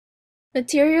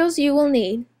Materials you will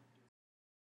need: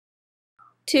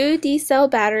 2 D-cell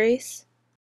batteries,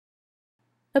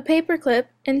 a paper clip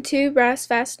and 2 brass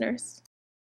fasteners,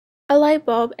 a light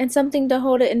bulb and something to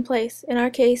hold it in place, in our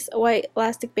case a white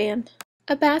elastic band,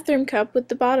 a bathroom cup with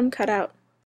the bottom cut out,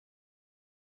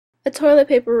 a toilet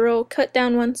paper roll cut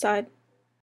down one side,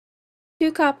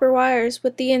 2 copper wires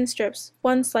with the end strips,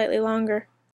 one slightly longer,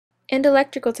 and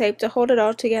electrical tape to hold it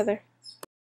all together.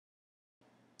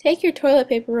 Take your toilet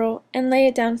paper roll and lay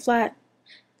it down flat.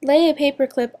 Lay a paper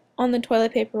clip on the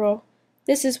toilet paper roll.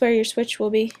 This is where your switch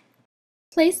will be.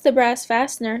 Place the brass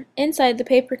fastener inside the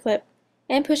paper clip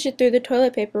and push it through the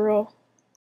toilet paper roll.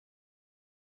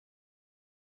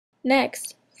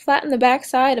 Next, flatten the back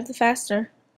side of the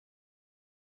fastener.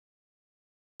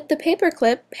 With the paper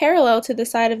clip parallel to the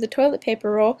side of the toilet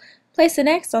paper roll, place an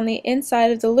X on the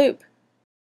inside of the loop.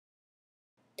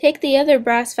 Take the other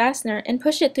brass fastener and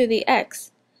push it through the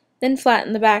X, then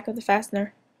flatten the back of the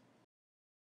fastener.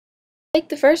 Take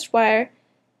the first wire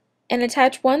and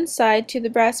attach one side to the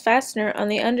brass fastener on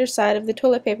the underside of the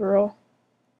toilet paper roll.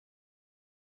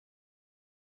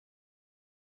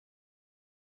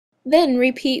 Then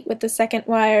repeat with the second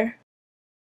wire.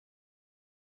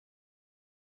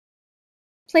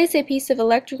 Place a piece of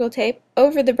electrical tape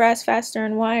over the brass fastener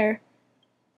and wire.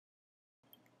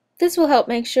 This will help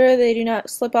make sure they do not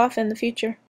slip off in the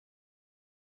future.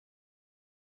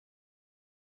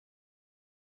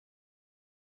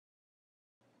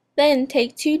 Then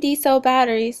take 2 D-cell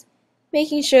batteries,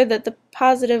 making sure that the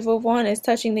positive of one is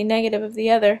touching the negative of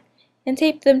the other, and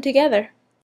tape them together.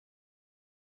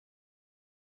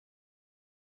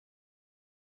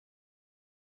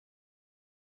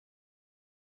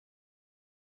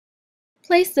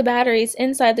 Place the batteries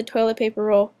inside the toilet paper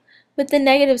roll, with the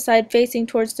negative side facing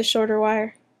towards the shorter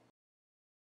wire.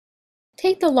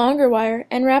 Take the longer wire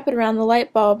and wrap it around the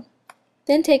light bulb.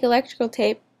 Then take electrical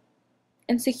tape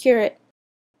and secure it.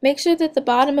 Make sure that the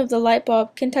bottom of the light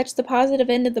bulb can touch the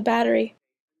positive end of the battery.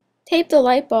 Tape the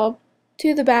light bulb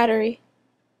to the battery.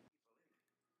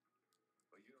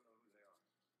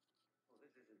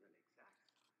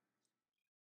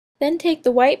 Then take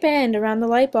the white band around the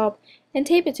light bulb and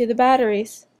tape it to the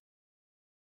batteries.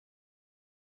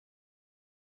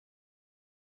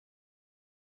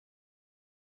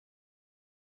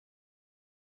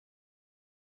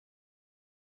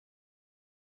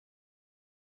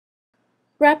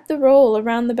 Wrap the roll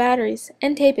around the batteries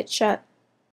and tape it shut.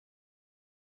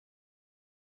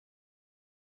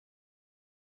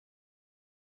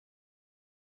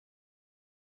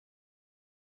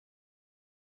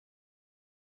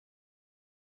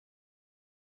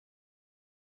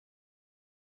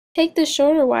 Take the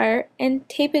shorter wire and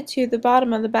tape it to the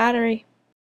bottom of the battery.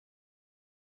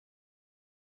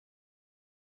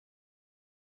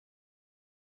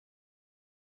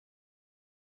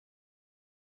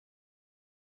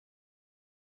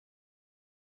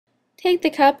 Take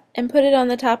the cup and put it on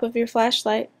the top of your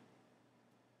flashlight.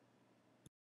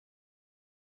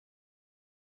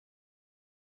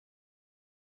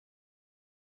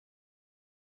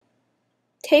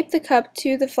 Tape the cup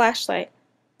to the flashlight.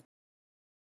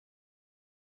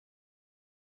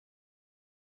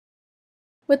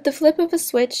 With the flip of a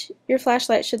switch, your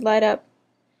flashlight should light up.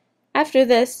 After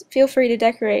this, feel free to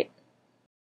decorate.